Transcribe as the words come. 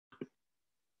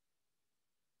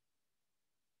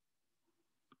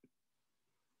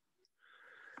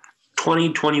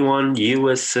2021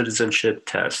 U.S. Citizenship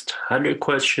Test, 100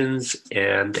 questions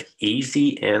and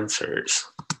easy answers.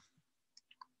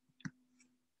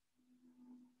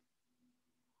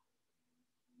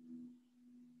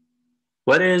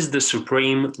 What is the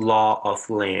supreme law of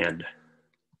land?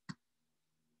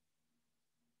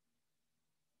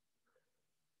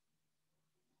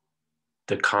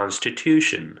 The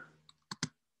Constitution.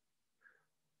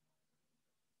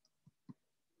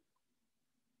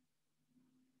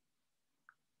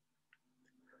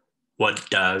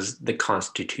 What does the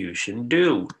Constitution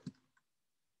do?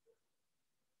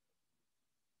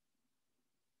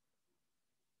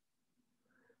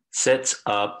 Sets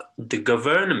up the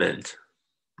government.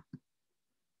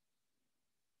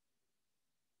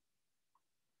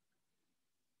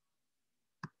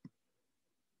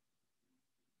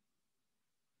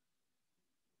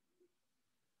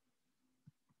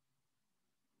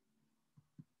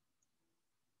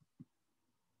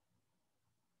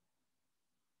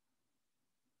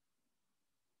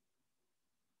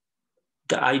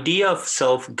 The idea of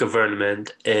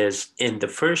self-government is in the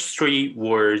first three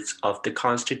words of the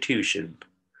Constitution.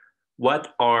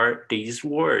 What are these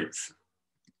words?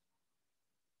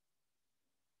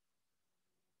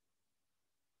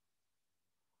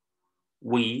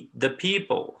 We the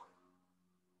people.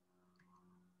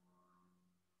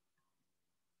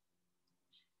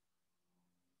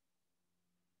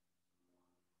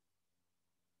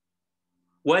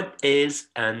 What is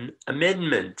an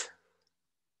amendment?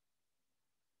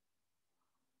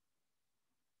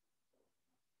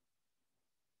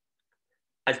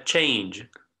 A change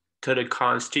to the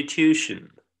Constitution.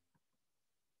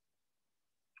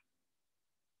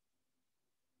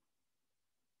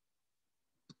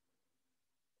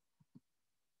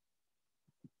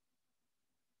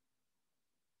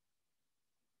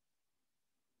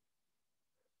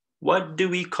 What do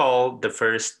we call the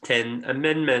first 10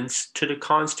 amendments to the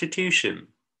Constitution?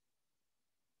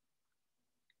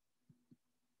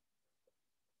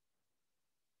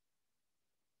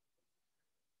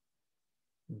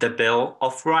 The Bill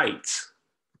of Rights.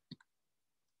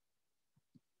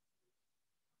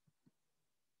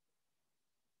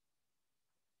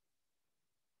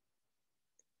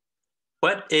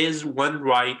 What is one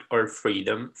right or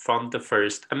freedom from the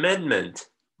First Amendment?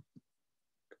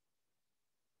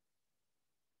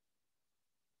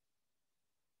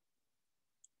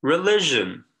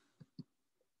 Religion.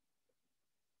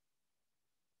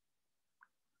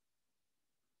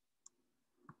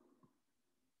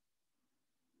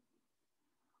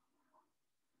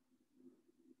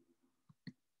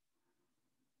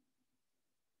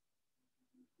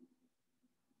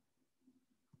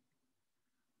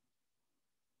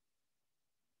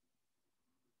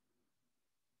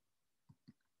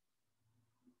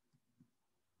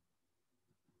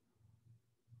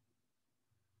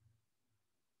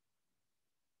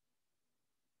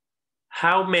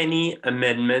 How many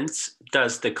amendments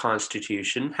does the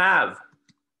Constitution have?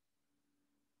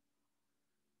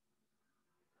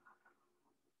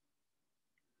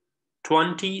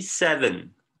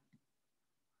 27.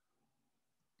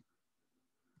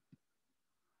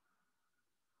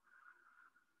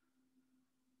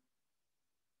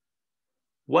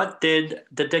 What did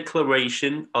the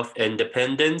Declaration of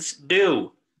Independence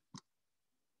do?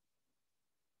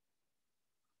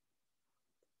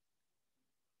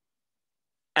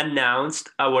 Announced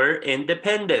our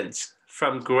independence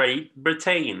from Great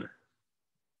Britain.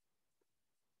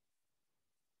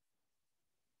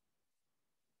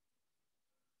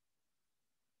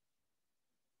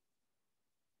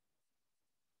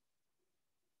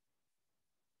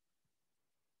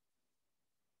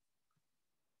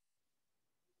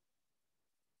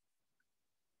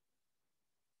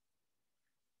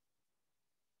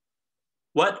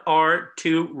 What are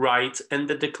two rights in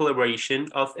the Declaration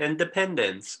of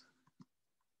Independence?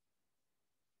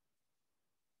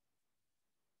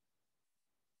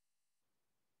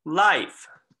 Life.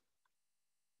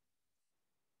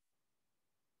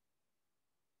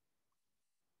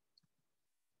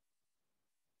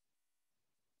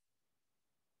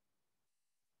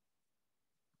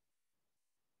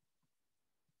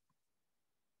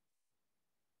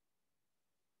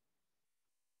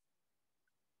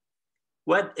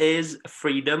 What is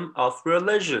freedom of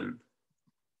religion?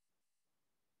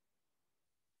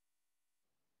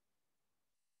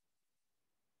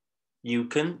 You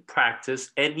can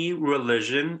practice any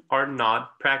religion or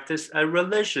not practice a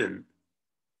religion.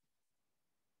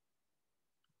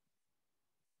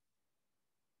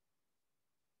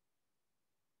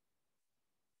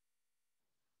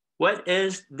 What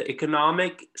is the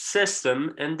economic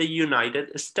system in the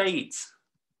United States?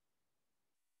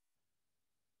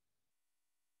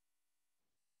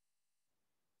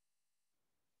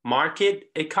 Market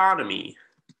economy.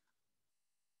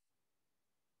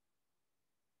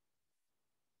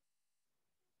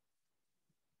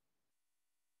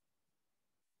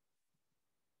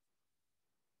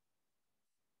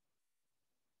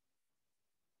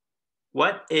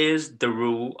 What is the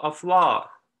rule of law?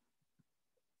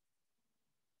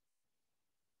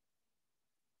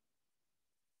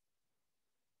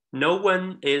 No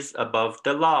one is above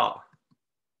the law.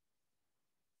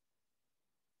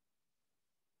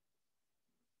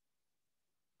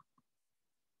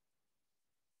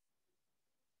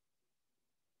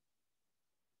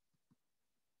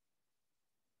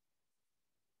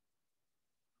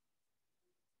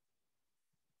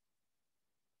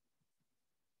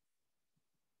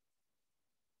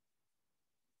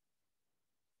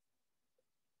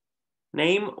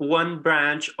 Name one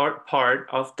branch or part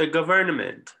of the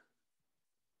government.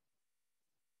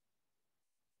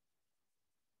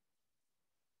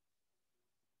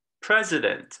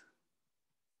 President.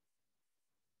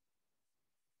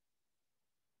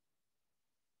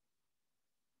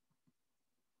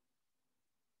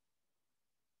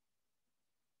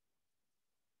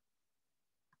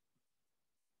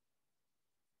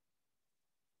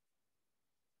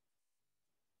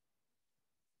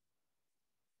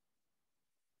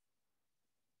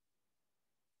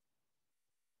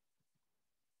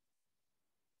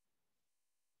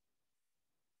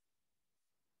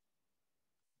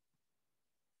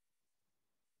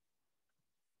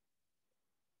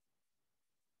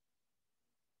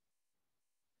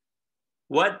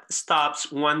 What stops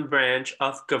one branch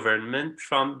of government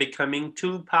from becoming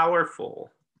too powerful?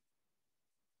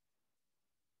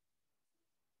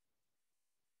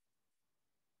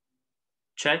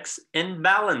 Checks and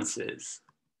balances.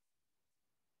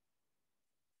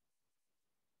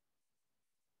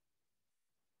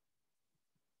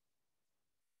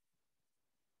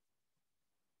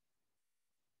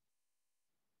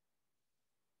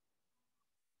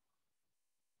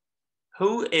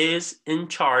 Who is in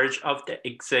charge of the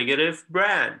executive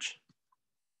branch?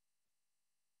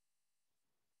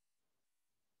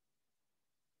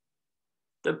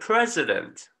 The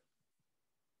president.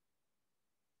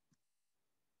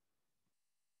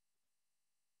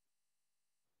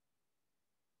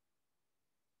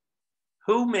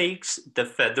 Who makes the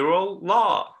federal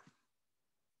law?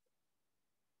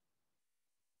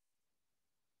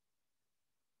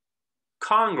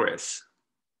 Congress.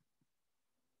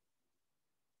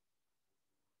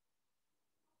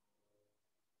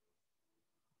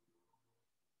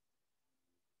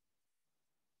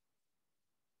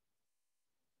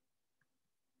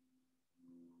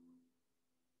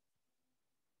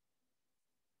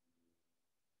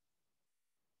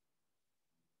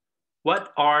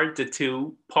 What are the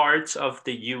two parts of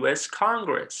the US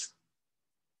Congress?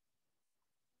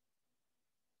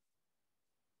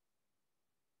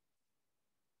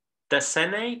 The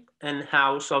Senate and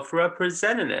House of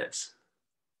Representatives.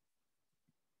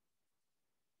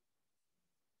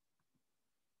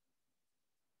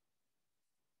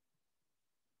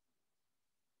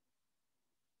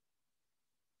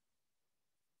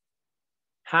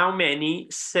 How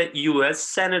many US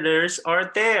senators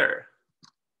are there?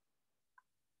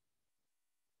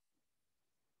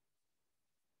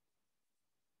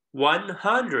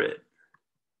 100.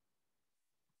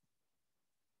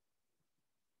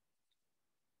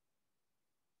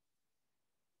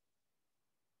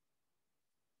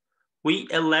 We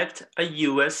elect a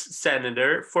US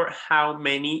senator for how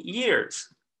many years?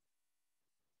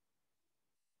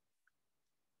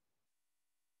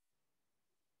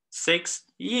 6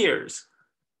 years.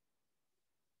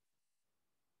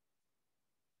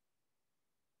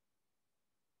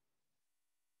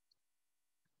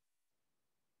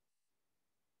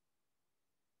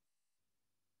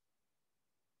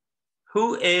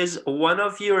 Who is one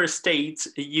of your state's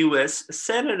US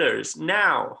senators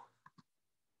now?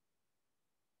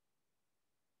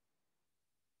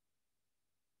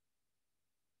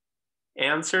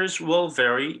 Answers will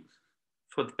vary.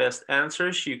 For the best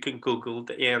answers, you can Google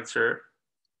the answer.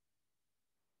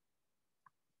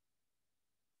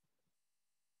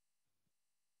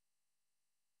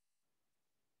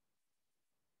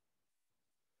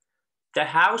 The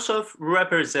House of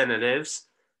Representatives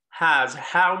has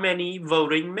how many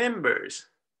voting members?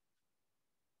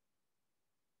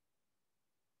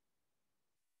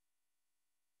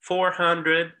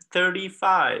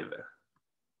 435.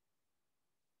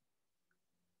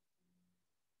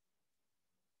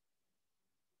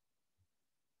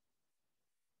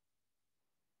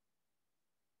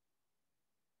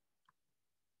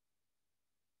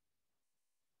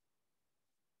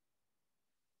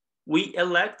 We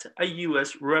elect a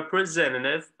U.S.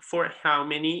 representative for how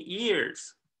many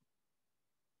years?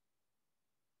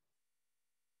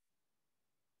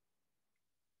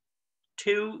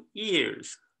 2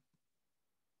 years.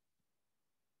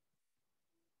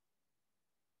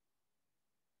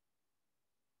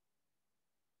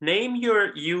 Name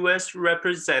your U.S.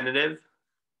 representative.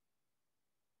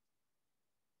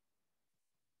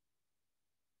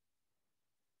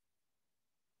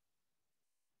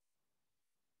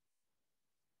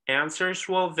 Answers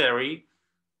will vary.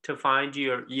 To find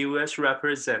your U.S.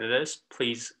 representatives,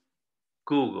 please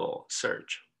Google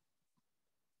search.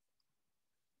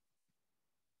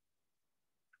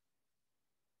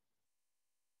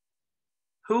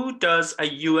 Who does a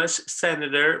U.S.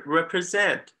 Senator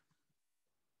represent?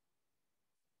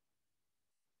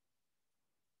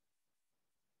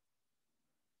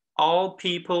 All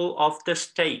people of the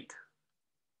state.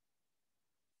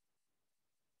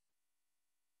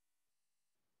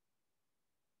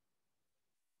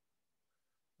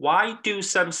 Why do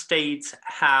some states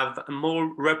have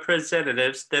more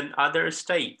representatives than other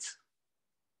states?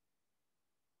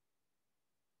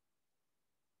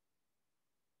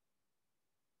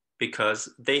 Because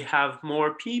they have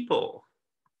more people.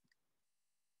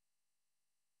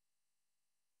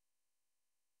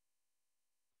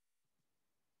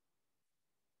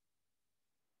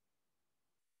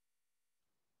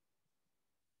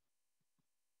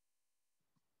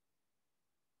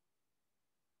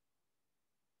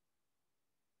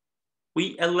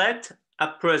 We elect a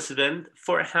president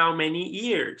for how many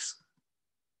years?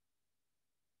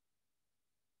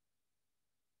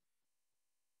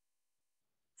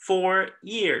 4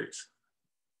 years.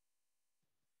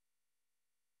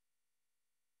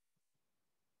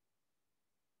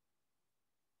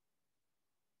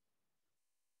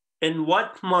 In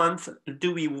what month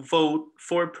do we vote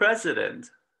for president?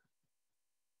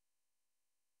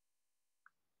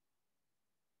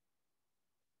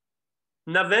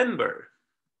 November.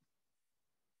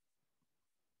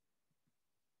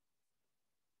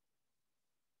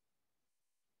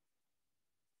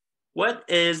 What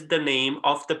is the name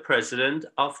of the President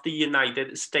of the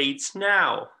United States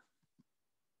now?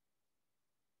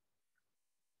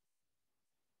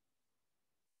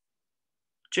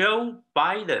 Joe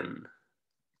Biden.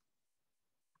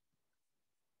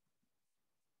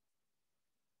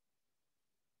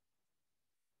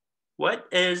 What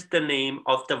is the name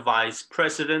of the Vice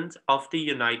President of the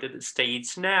United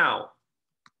States now?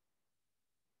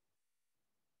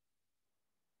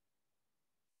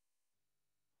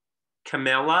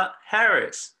 Kamala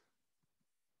Harris.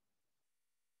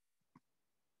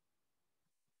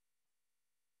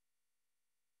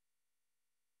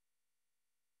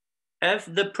 If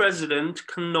the president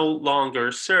can no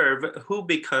longer serve, who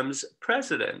becomes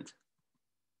president?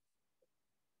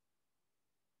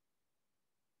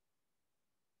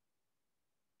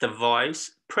 The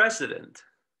vice president.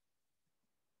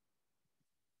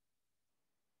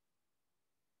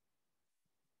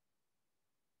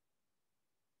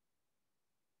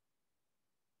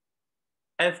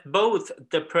 If both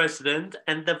the president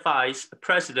and the vice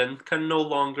president can no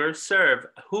longer serve,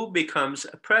 who becomes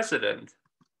president?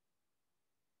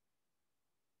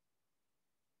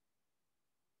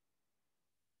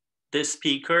 The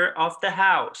Speaker of the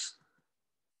House.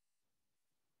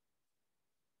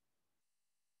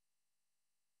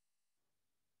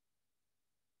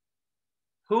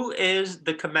 Who is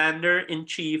the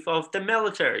commander-in-chief of the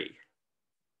military?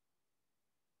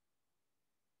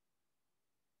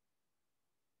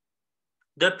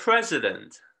 The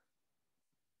president.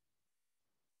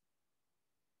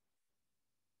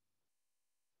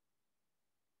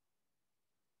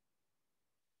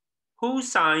 Who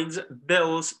signs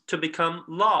bills to become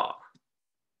law?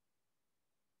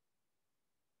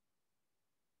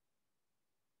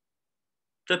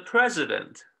 The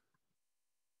president.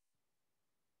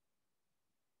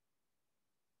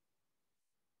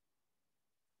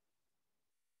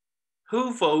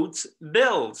 Who votes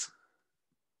bills?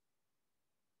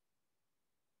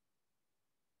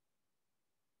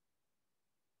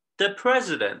 The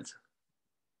president.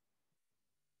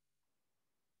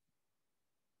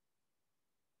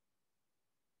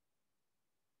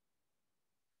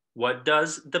 What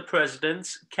does the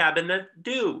president's cabinet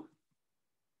do?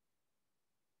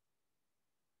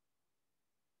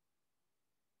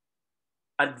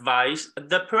 Advise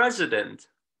the president.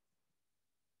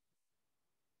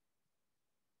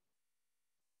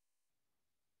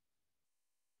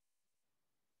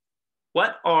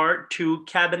 What are two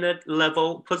cabinet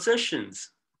level positions?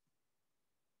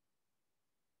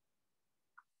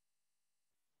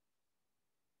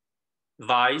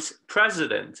 Vice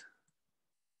president.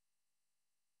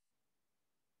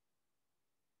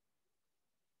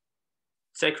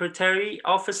 Secretary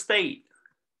of State.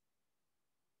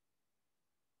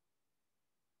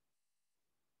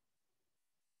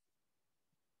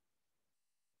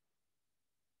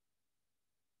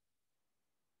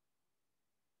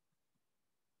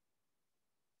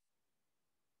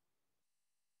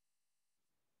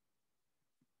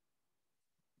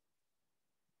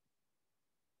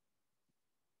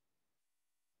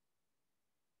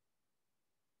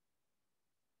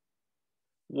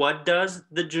 What does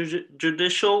the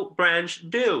judicial branch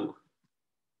do?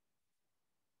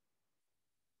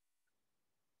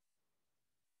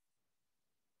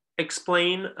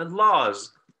 Explain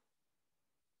laws.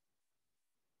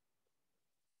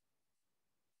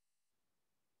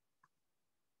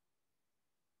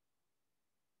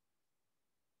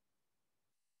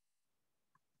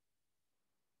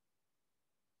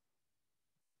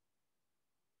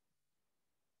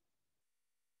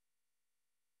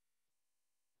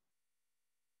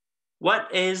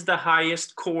 What is the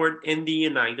highest court in the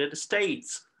United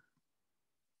States?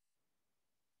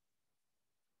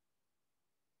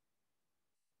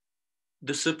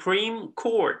 The Supreme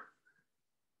Court.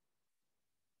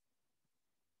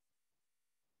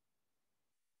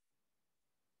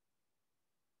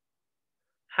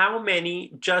 How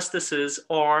many justices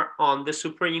are on the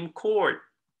Supreme Court?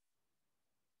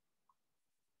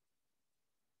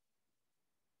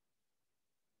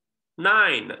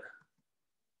 9.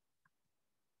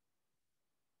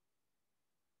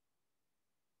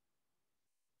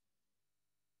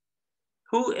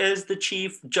 Who is the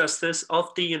Chief Justice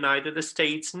of the United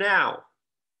States now?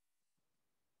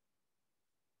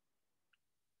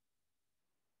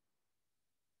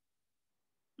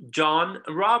 John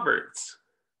Roberts.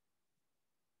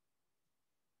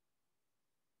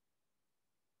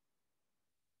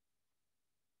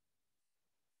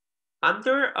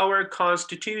 Under our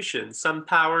Constitution, some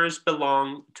powers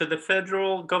belong to the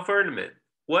federal government.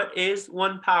 What is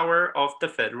one power of the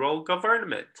federal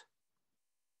government?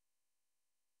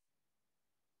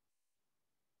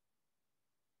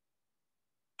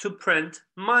 To print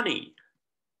money.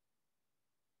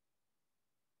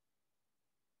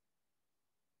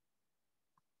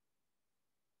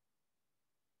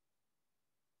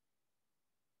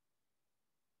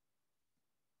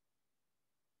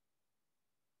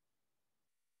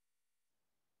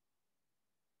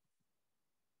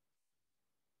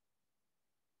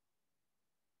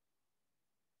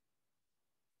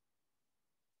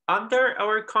 Under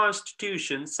our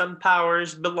Constitution, some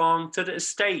powers belong to the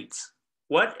states.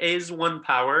 What is one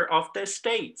power of the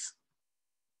states?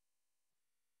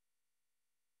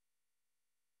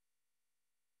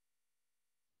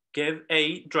 Give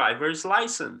a driver's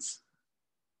license.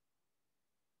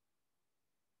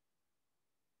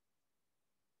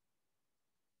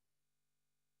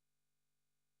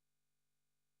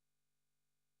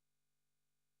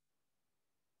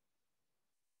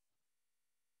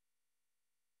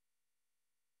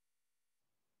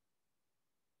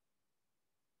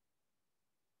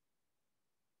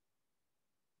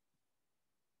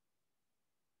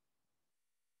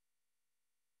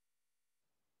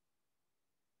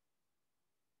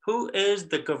 Who is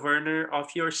the governor of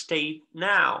your state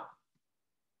now?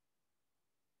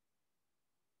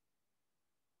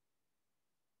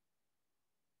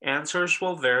 Answers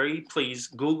will vary. Please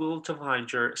Google to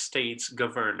find your state's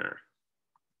governor.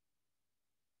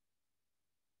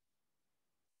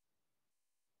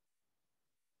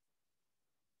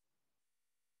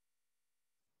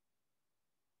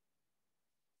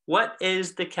 What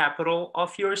is the capital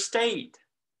of your state?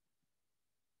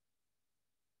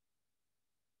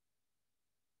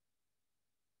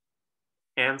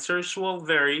 Answers will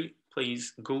vary.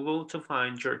 Please Google to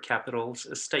find your capital's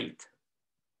state.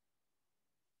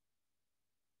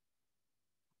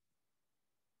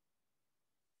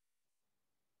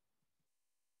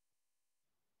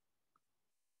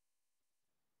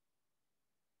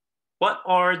 What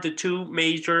are the two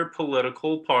major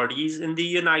political parties in the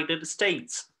United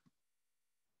States?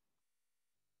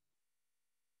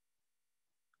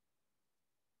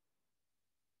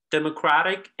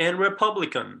 Democratic and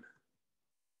Republican.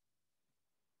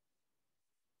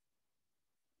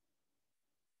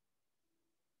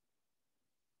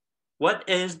 What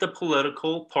is the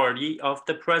political party of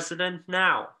the president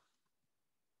now?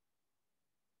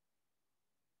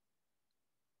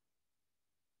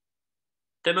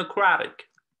 Democratic.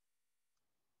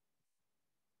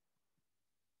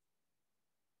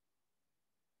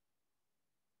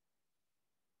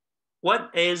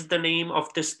 What is the name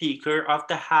of the Speaker of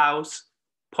the House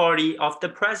party of the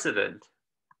president?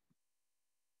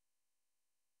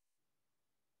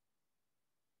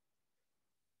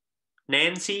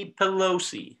 Nancy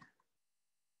Pelosi.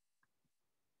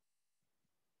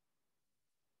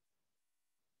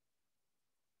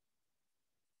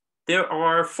 There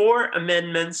are 4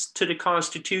 amendments to the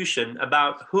Constitution.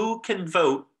 About who can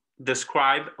vote.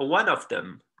 Describe one of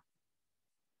them.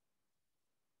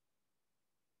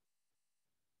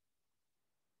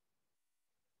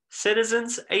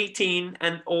 Citizens 18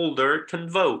 and older can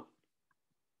vote.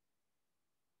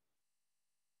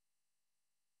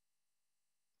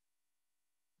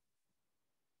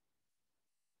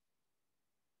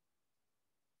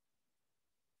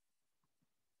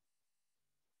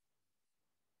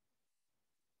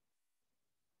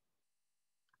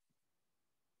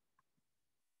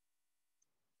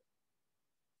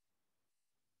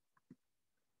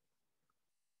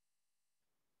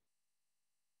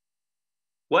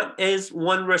 What is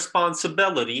one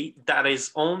responsibility that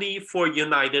is only for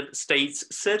United States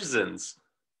citizens?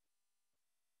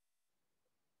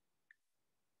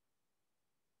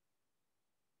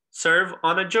 Serve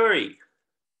on a jury.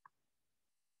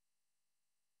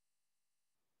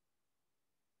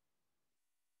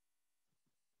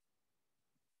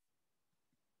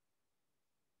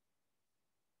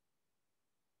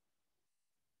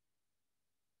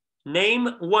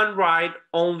 Name one right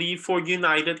only for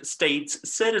United States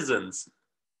citizens.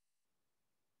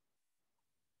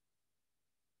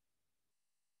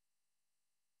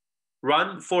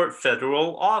 Run for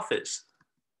federal office.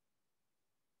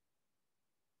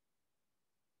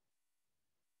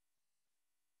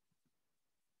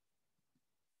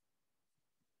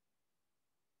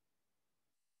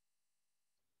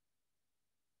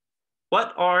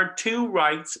 What are 2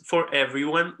 rights for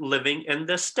everyone living in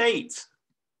the States?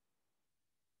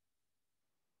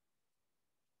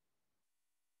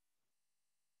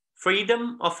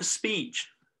 Freedom of speech.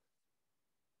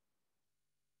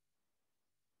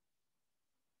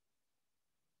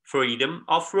 Freedom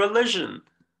of religion.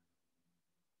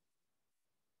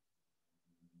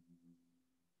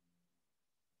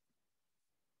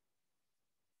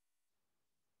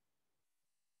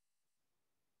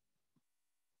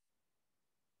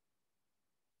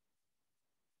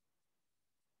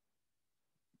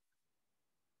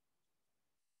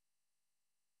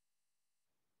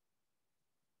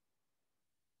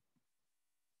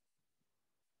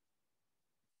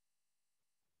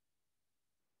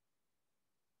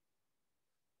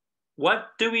 What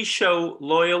do we show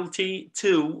loyalty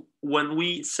to when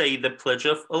we say the Pledge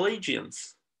of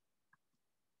Allegiance?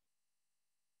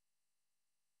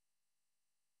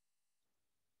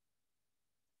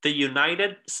 The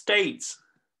United States.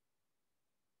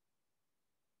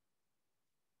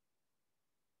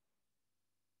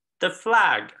 The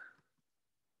flag.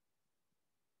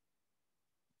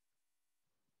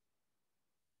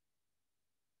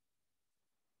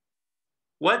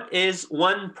 What is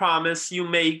one promise you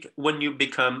make when you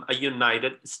become a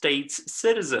United States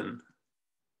citizen?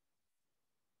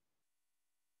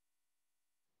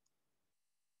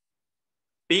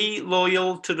 Be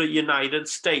loyal to the United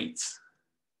States.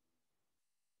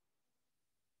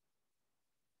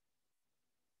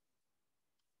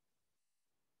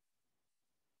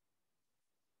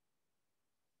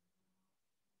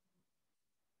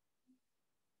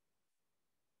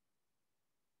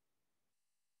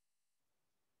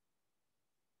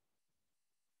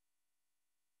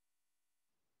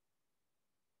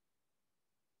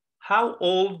 How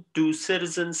old do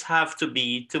citizens have to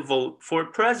be to vote for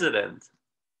president?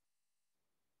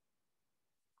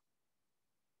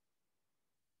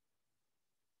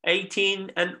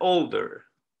 18 and older.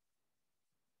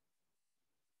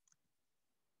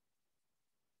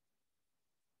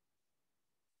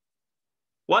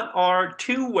 What are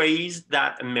 2 ways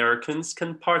that Americans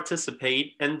can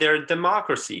participate in their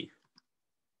democracy?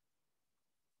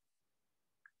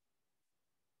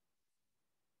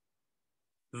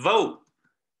 Vote.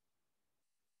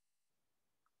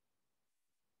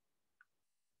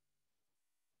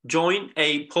 Join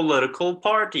a political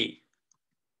party.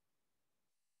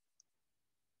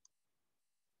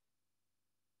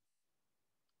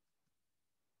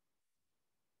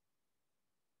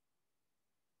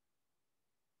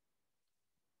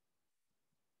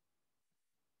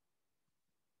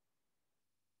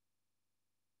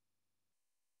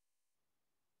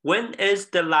 When is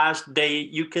the last day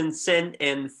you can send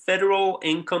in federal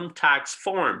income tax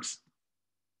forms?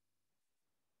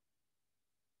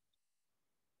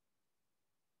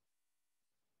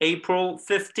 April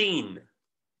 15.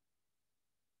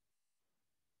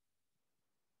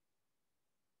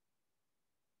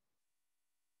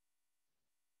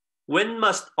 When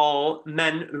must all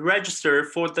men register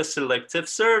for the Selective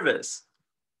Service?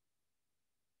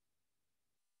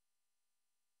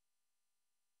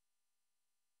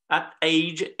 At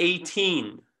age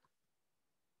 18.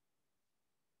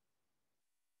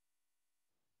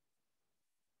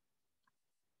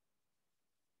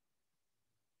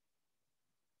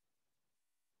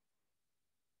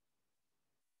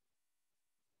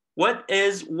 What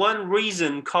is one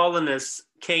reason colonists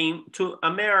came to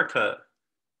America?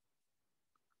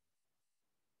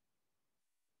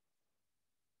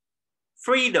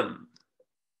 Freedom.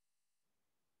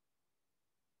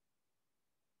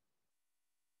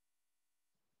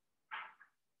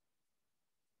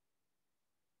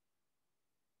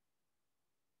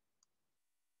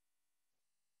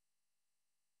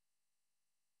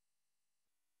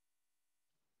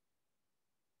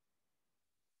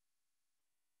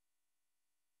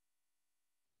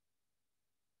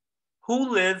 Who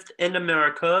lived in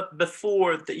America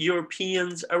before the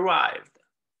Europeans arrived?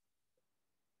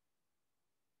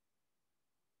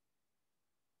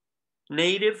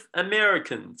 Native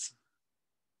Americans.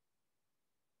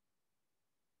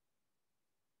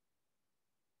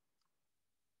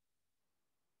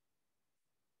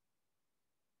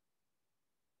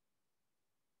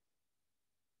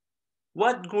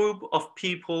 What group of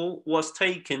people was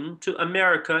taken to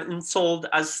America and sold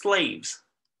as slaves?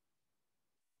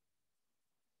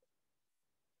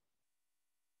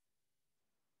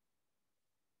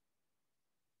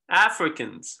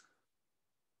 Africans.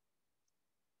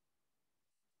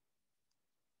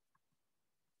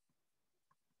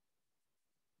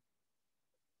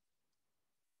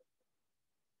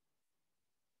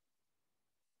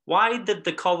 Why did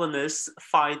the colonists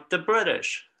fight the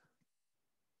British?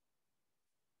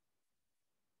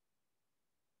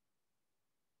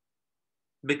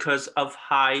 Because of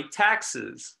high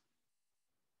taxes.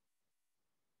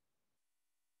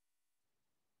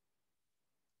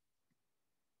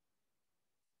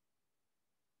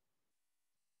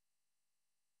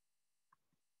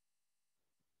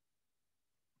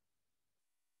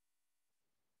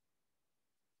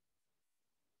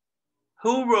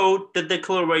 Who wrote the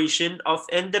Declaration of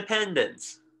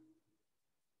Independence?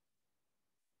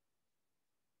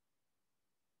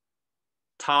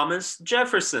 Thomas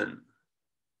Jefferson.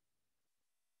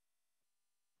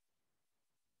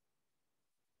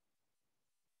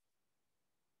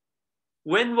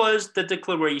 When was the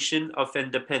Declaration of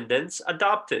Independence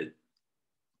adopted?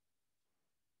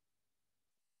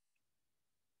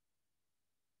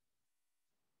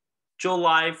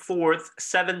 July 4th,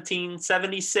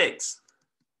 1776.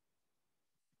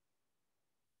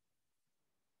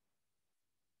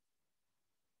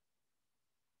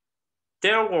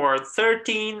 There were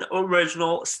 13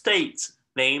 original states.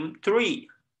 Name three.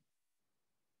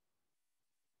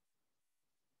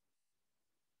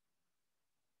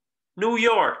 New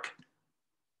York.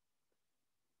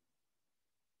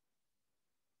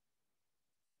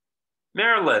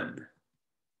 Maryland.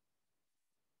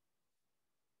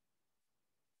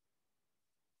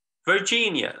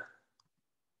 Virginia.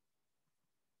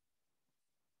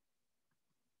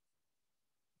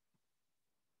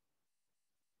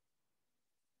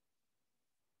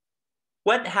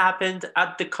 What happened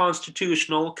at the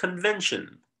Constitutional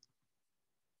Convention?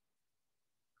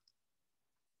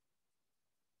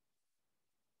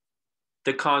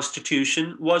 The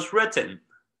Constitution was written.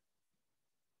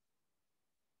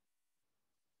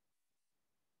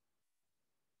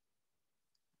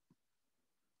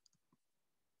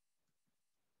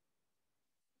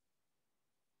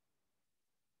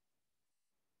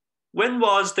 When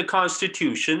was the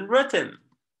Constitution written?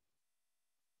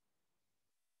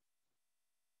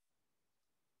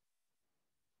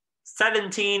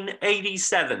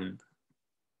 1787.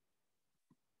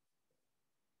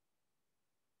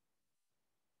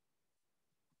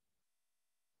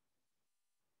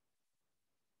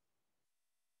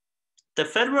 The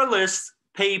Federalist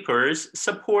Papers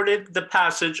supported the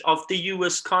passage of the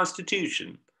U.S.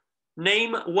 Constitution.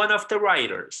 Name one of the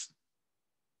writers.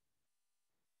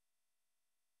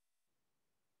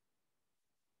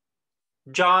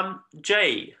 John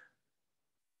Jay.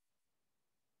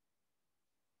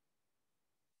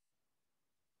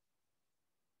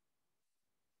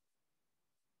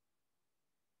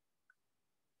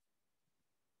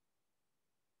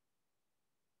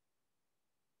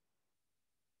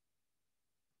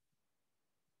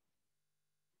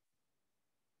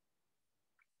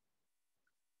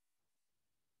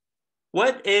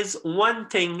 What is one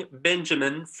thing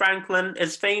Benjamin Franklin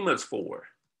is famous for?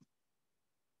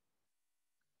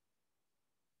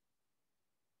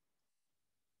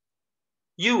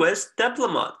 U.S.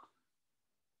 diplomat.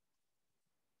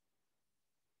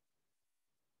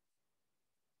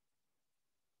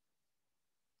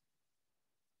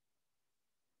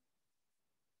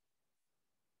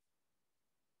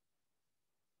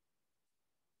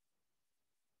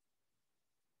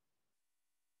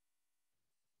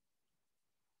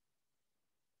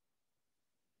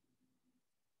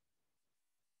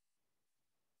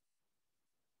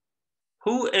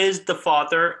 Who is the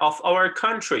father of our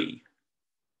country?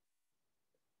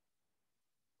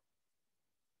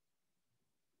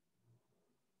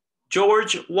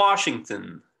 George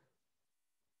Washington.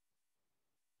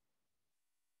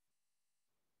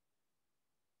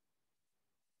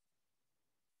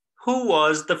 Who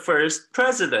was the first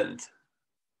president?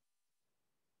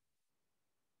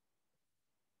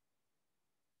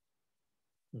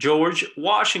 George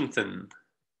Washington.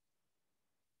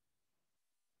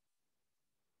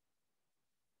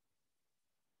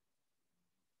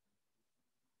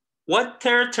 What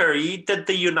territory did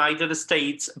the United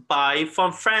States buy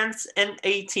from France in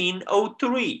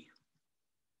 1803?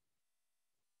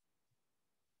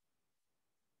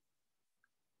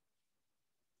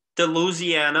 The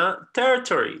Louisiana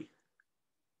Territory.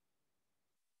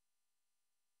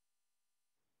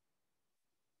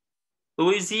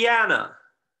 Louisiana.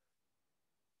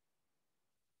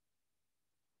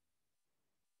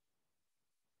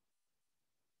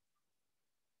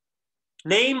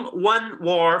 Name one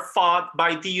war fought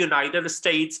by the United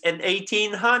States in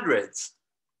 1800s.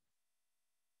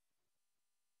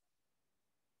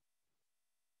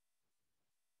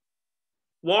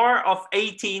 War of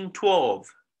 1812.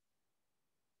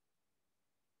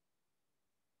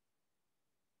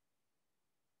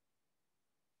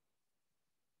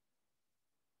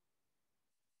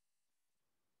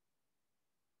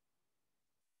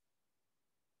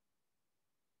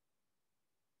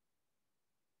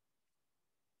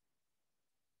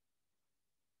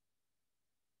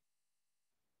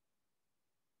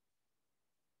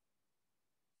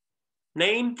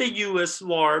 Name the US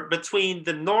war between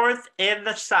the North and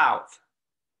the South.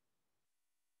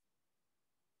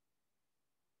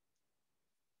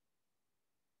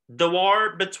 The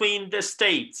war between the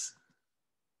states.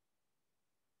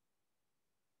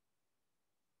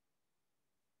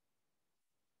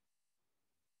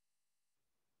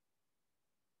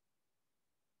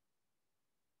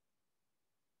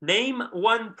 Name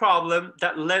one problem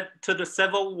that led to the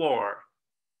Civil War.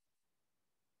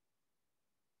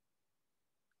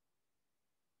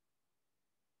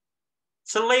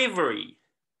 Slavery.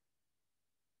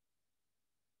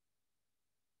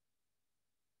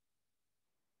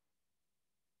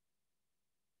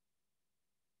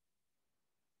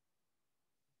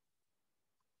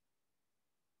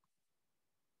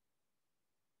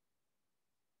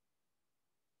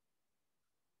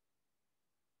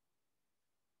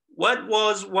 What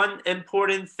was one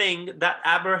important thing that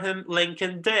Abraham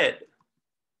Lincoln did?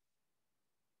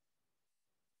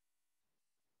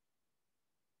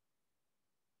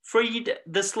 Freed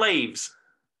the slaves.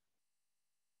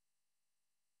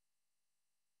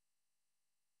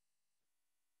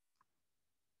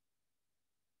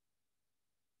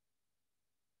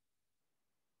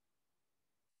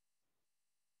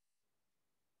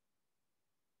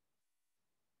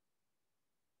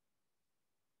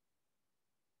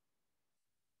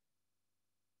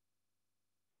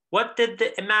 What did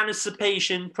the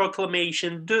Emancipation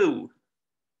Proclamation do?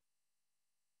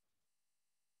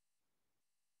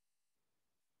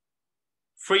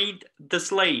 Freed the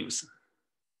slaves.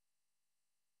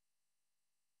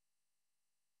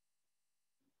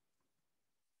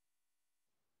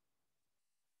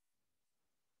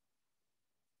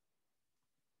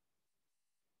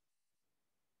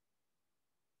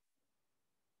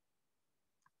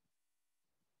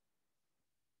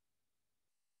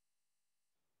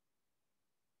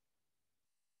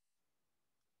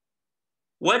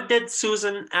 What did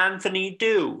Susan Anthony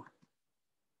do?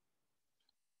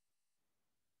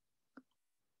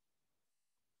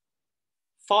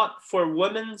 Fought for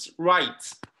women's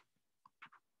rights.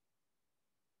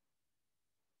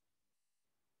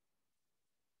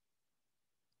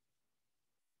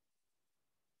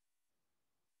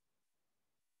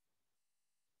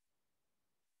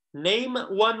 Name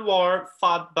one war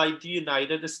fought by the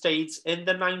United States in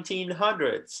the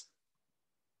 1900s.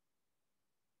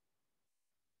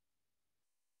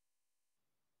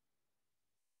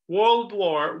 World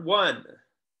War I.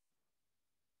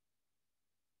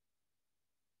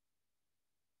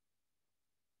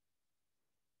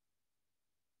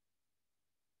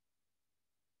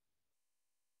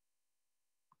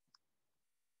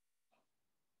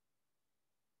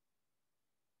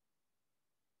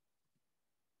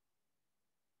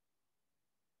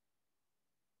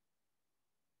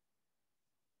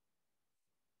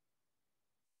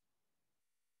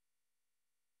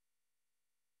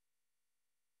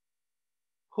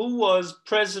 Who was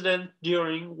president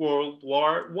during World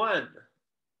War I?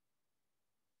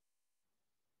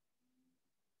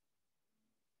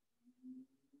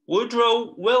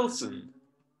 Woodrow Wilson.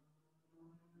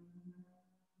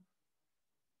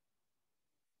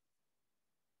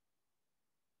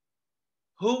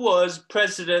 Who was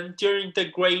president during the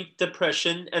Great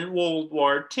Depression and World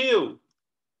War II?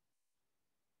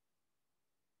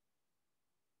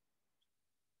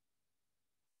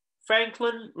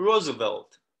 Franklin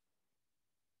Roosevelt.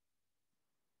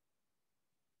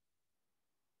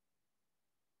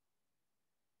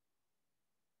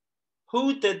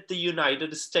 Who did the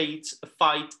United States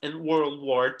fight in World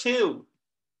War II?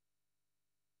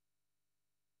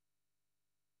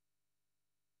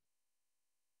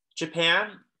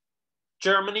 Japan,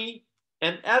 Germany,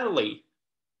 and Italy.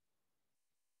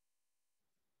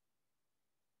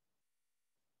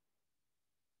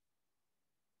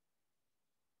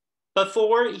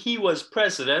 Before he was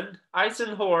president,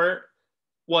 Eisenhower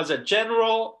was a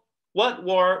general. What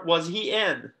war was he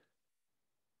in?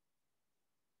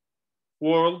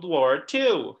 World War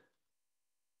II.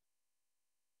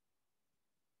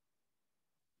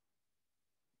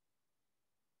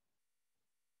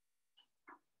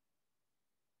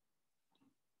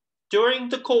 During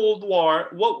the Cold War,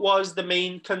 what was the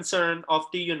main concern of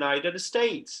the United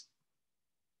States?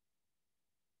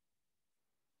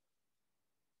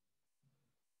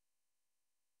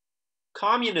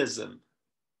 Communism.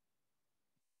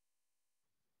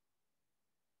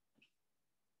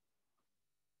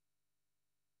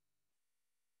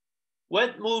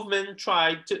 What movement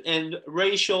tried to end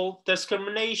racial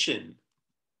discrimination?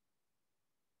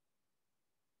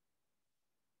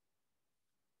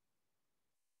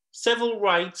 Civil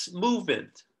rights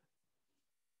movement.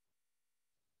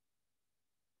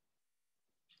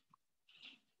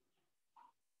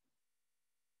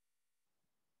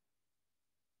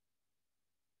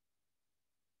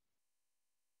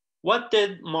 What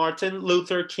did Martin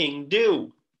Luther King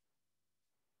do?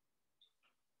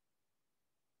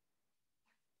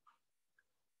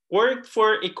 Worked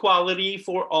for equality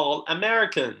for all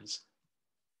Americans.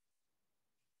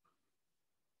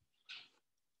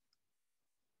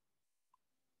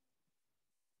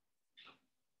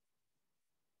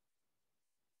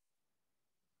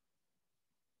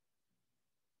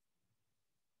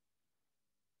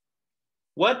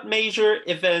 What major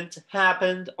event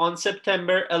happened on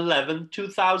September 11,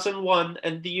 2001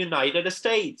 in the United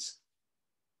States?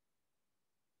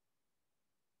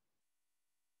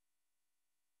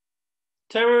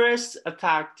 Terrorists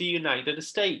attacked the United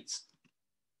States.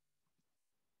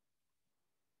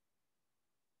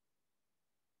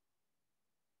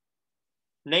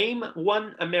 Name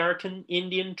one American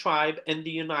Indian tribe in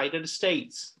the United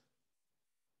States.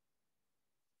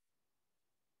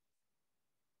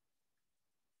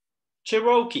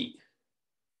 Cherokee.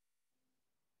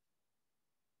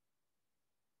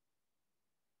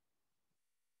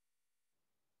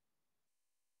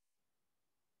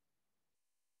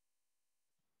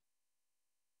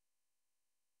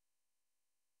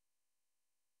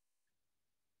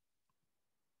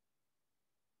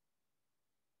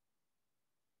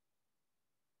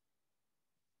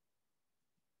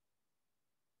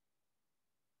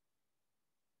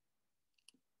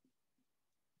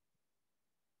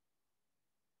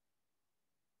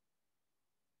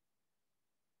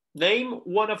 Name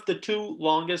one of the two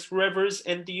longest rivers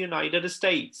in the United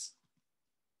States.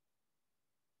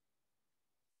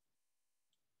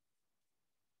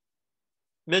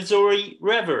 Missouri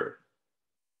River.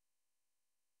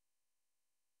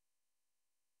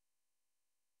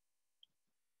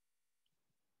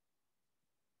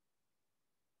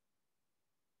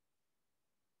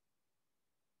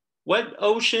 What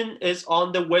ocean is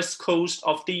on the west coast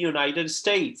of the United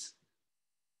States?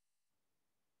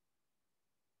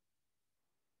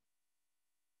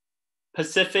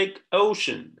 Pacific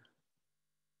Ocean.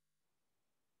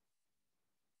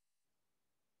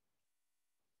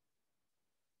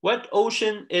 What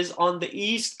ocean is on the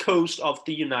east coast of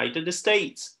the United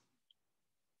States?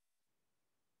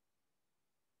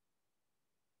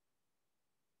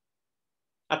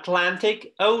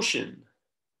 Atlantic Ocean.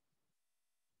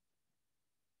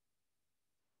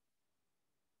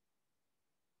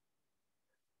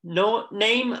 No,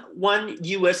 name one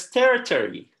US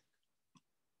territory.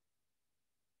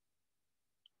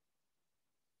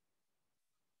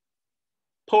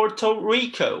 Puerto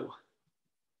Rico.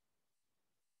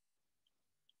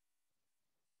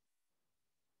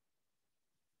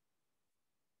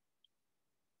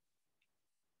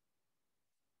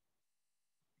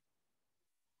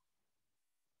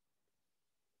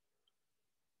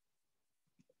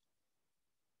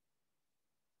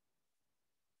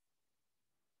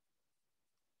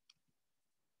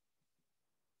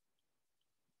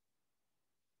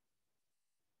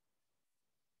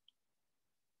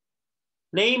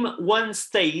 Name one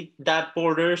state that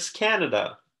borders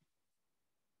Canada.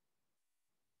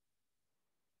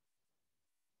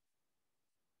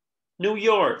 New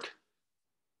York.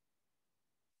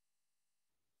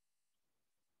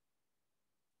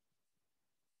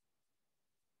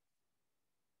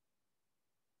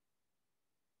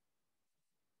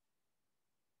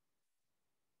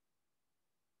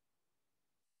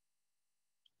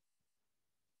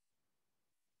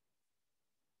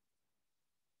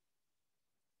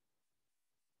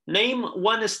 Name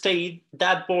one state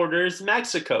that borders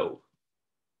Mexico.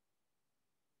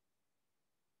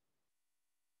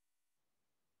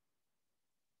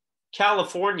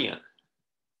 California.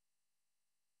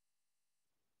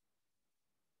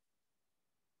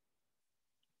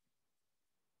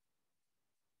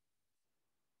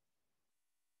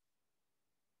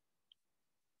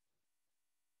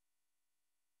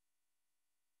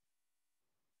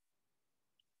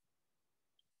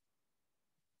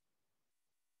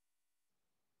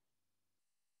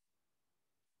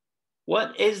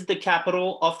 What is the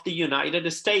capital of the United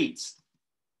States?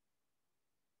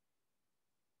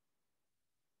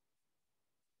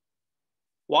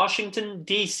 Washington,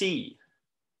 D.C.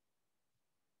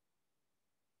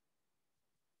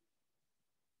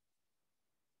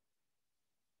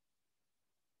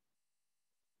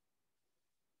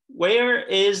 Where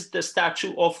is the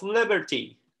Statue of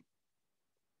Liberty?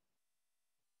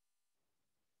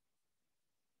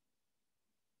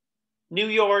 New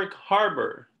York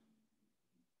Harbor.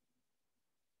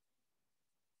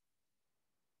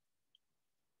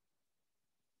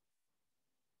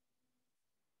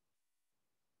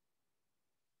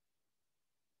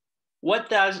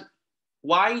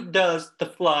 Why does the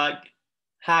flag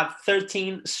have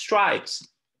 13 stripes?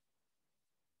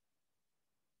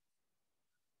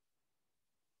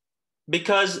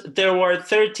 Because there were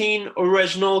 13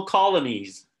 original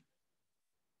colonies.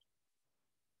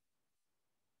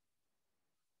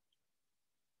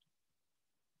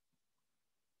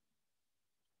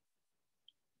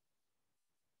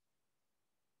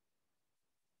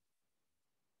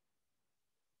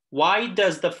 Why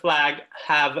does the flag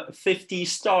have 50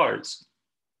 stars?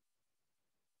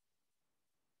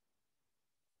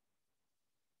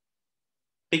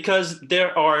 Because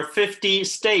there are 50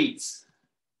 states.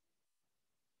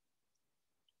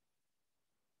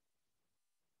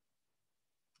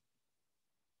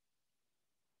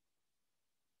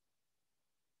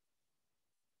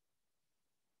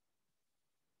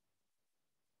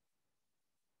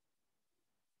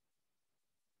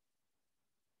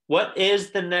 What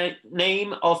is the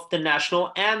name of the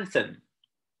national anthem?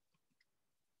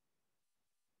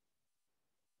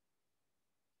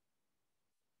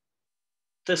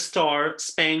 The Star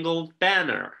Spangled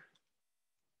Banner.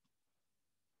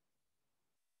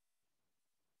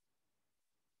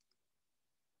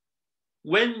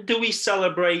 When do we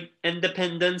celebrate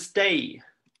Independence Day?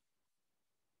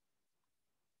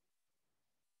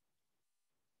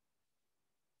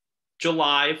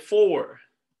 July 4.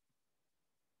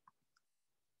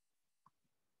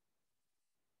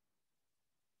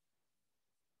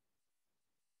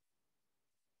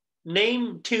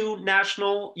 Name two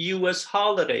national U.S.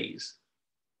 holidays.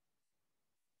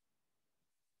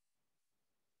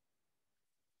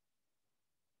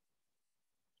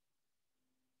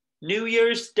 New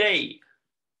Year's Day.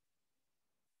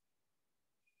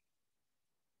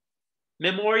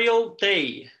 Memorial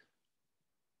Day.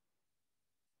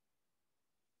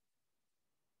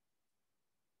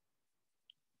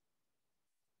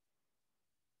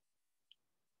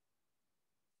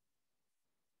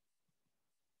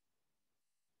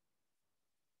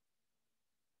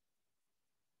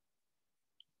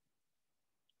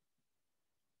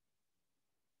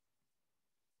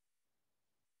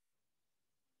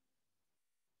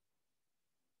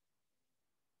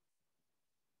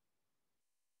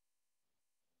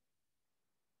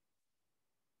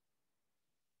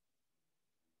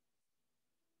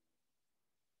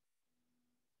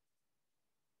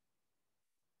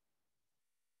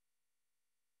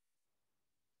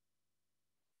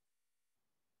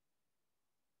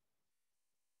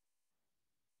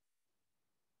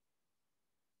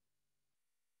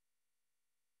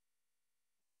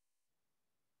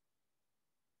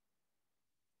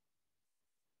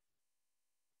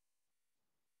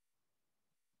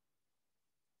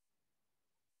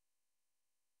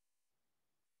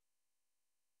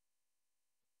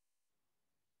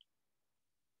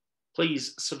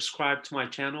 Please subscribe to my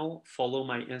channel, follow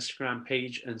my Instagram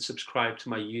page, and subscribe to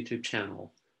my YouTube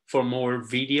channel for more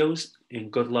videos,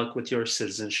 and good luck with your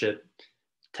citizenship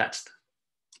test.